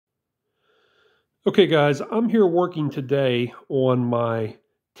Okay guys, I'm here working today on my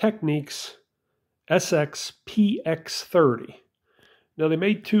Technics SX PX-30. Now they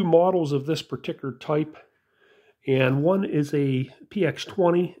made two models of this particular type, and one is a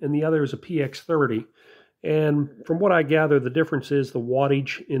PX-20 and the other is a PX-30. And from what I gather, the difference is the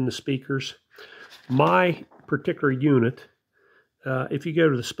wattage in the speakers. My particular unit, if you go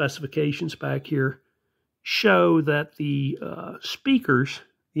to the specifications back here, show that the speakers,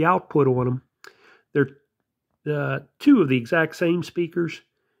 the output on them, they're two of the exact same speakers,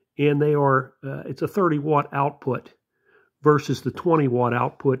 and they are, it's a 30 watt output versus the 20 watt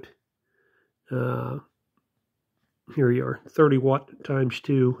output. Here you are, 30 watt times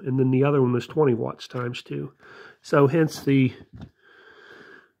 2, and then the other one was 20 watts times 2. So hence the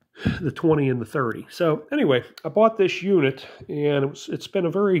 20 and the 30. So anyway, I bought this unit, and it's been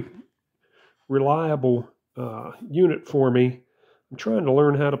a very reliable unit for me. I'm trying to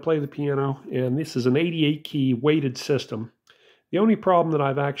learn how to play the piano, and this is an 88 key weighted system. The only problem that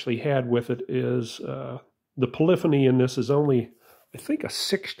I've actually had with it is the polyphony in this is only, I think, a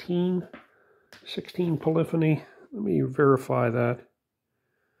 16 polyphony. Let me verify that.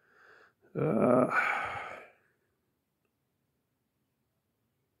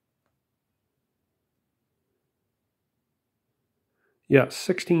 Yeah,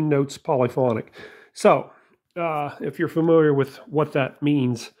 16 notes polyphonic. So, if you're familiar with what that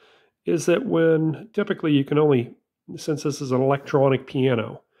means, is that when typically you can only, since this is an electronic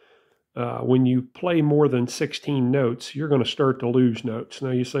piano, when you play more than 16 notes, you're going to start to lose notes.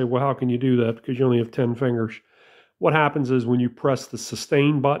 Now you say, well, how can you do that? Because you only have 10 fingers. What happens is when you press the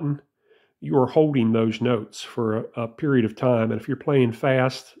sustain button, you are holding those notes for a period of time. And if you're playing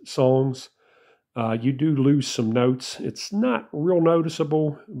fast songs, you do lose some notes. It's not real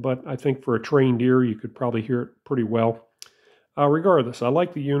noticeable, but I think for a trained ear, you could probably hear it pretty well. Regardless, I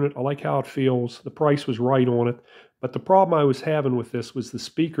like the unit. I like how it feels. The price was right on it. But the problem I was having with this was the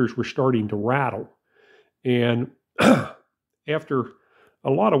speakers were starting to rattle. And after a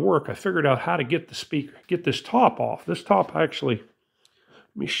lot of work, I figured out how to get this top off. This top actually,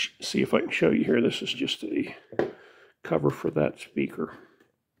 let me see if I can show you here. This is just a cover for that speaker.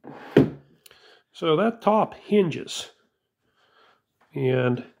 So that top hinges,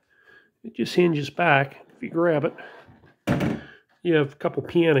 and it just hinges back. If you grab it, you have a couple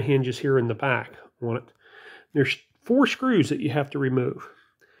piano hinges here in the back on it. There's 4 screws that you have to remove,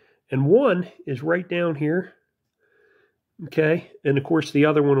 and one is right down here, okay? And of course the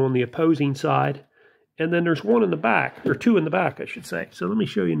other one on the opposing side, and then there's one in the back, or 2 in the back, I should say. So let me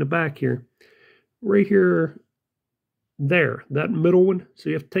show you in the back here. Right here, there, that middle one. So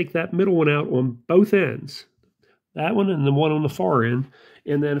you have to take that middle one out on both ends. That one and the one on the far end.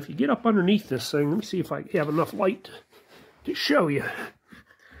 And then if you get up underneath this thing, let me see if I have enough light to show you.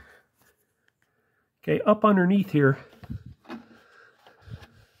 Okay, up underneath here.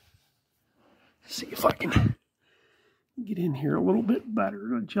 See if I can get in here a little bit better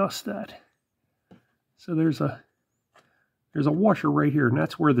to adjust that. So there's a washer right here, and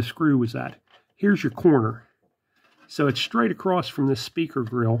that's where the screw was at. Here's your corner. So it's straight across from this speaker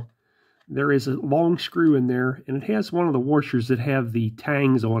grill. There is a long screw in there, and it has one of the washers that have the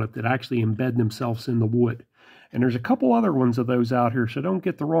tangs on it that actually embed themselves in the wood. And there's a couple other ones of those out here, so don't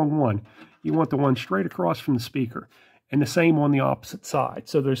get the wrong one. You want the one straight across from the speaker, and the same on the opposite side.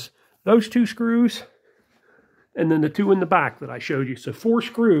 So there's those 2 screws, and then the 2 in the back that I showed you. So 4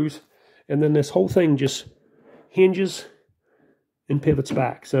 screws, and then this whole thing just hinges and pivots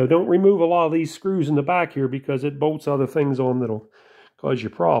back. So don't remove a lot of these screws in the back here, because it bolts other things on that'll cause you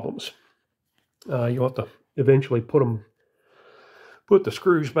problems. You'll have to eventually put the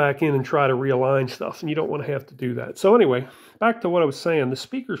screws back in and try to realign stuff, and you don't want to have to do that. So anyway, back to what I was saying. The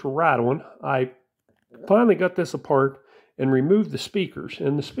speakers were rattling. I finally got this apart and removed the speakers,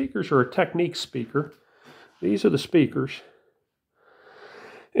 and the speakers are a Technics speaker. These are the speakers,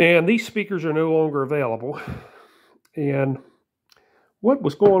 and these speakers are no longer available. And what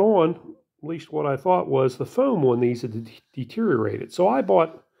was going on, at least what I thought, was the foam on these had deteriorated. So I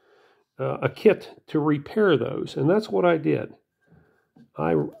bought a kit to repair those, and that's what I did.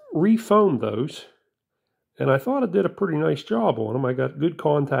 I refoamed those, and I thought I did a pretty nice job on them. I got good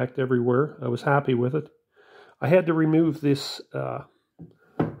contact everywhere. I was happy with it. I had to remove this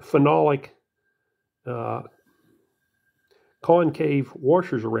phenolic concave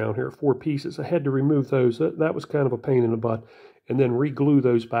washers around here, 4 pieces. I had to remove those. That was kind of a pain in the butt, and then re-glue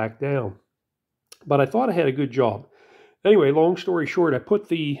those back down. But I thought I had a good job. Anyway, long story short, I put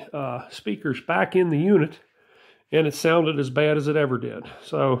the speakers back in the unit, and it sounded as bad as it ever did.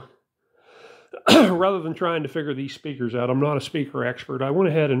 So rather than trying to figure these speakers out, I'm not a speaker expert. I went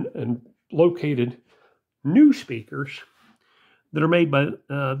ahead and located new speakers that are made by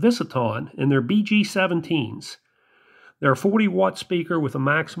Visiton, and they're BG17s. They're a 40-watt speaker with a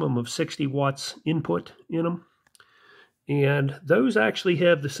maximum of 60 watts input in them. And those actually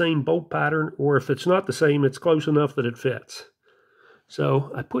have the same bolt pattern, or if it's not the same, it's close enough that it fits.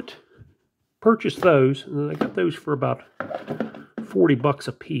 So I purchased those, and I got those for about 40 bucks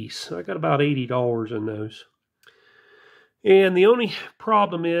a piece. So I got about $80 in those. And the only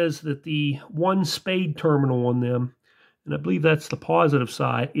problem is that the one spade terminal on them, and I believe that's the positive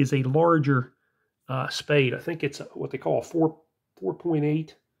side, is a larger spade. I think it's what they call a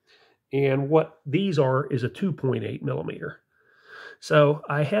 4.8. And what these are is a 2.8 millimeter. So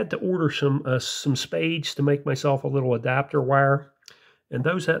I had to order some spades to make myself a little adapter wire, and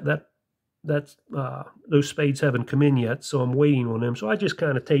those spades haven't come in yet, so I'm waiting on them. So I just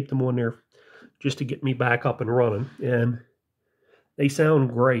kind of taped them on there just to get me back up and running, and they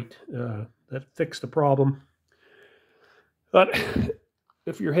sound great. That fixed the problem. But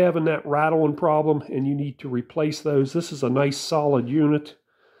if you're having that rattling problem and you need to replace those, this is a nice solid unit.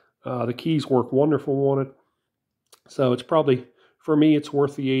 The keys work wonderful on it. So it's probably, for me, it's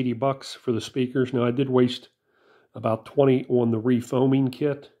worth the 80 bucks for the speakers. Now, I did waste about 20 on the refoaming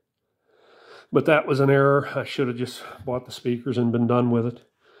kit, but that was an error. I should have just bought the speakers and been done with it.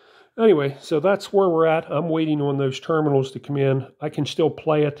 Anyway, so that's where we're at. I'm waiting on those terminals to come in. I can still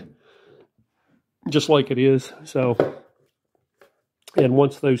play it just like it is. So, and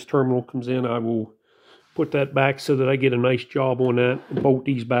once those terminal comes in, I will put that back so that I get a nice job on that, bolt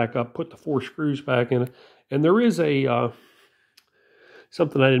these back up, put the 4 screws back in it. And there is a,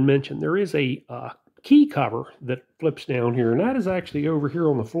 something I didn't mention, there is a key cover that flips down here, and that is actually over here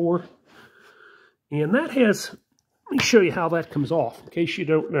on the floor. And that has, let me show you how that comes off, in case you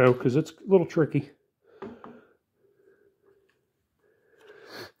don't know, because it's a little tricky.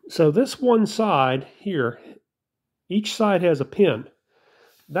 So this one side here, each side has a pin.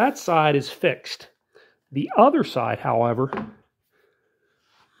 That side is fixed. The other side, however,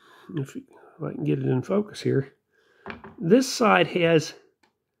 if I can get it in focus here, this side has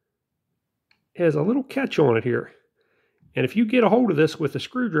a little catch on it here. And if you get a hold of this with a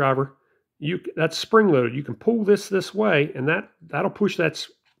screwdriver, that's spring-loaded. You can pull this way, and that'll push that. As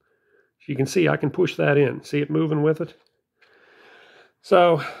you can see, I can push that in. See it moving with it?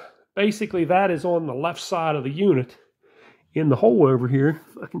 So basically that is on the left side of the unit in the hole over here.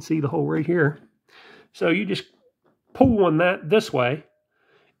 I can see the hole right here. So you just pull on that this way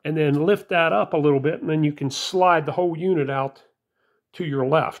and then lift that up a little bit, and then you can slide the whole unit out to your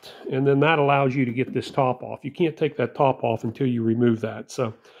left. And then that allows you to get this top off. You can't take that top off until you remove that.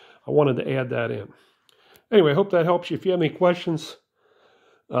 So I wanted to add that in. Anyway, I hope that helps you. If you have any questions,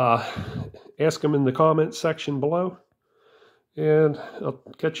 ask them in the comments section below. And I'll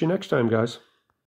catch you next time, guys.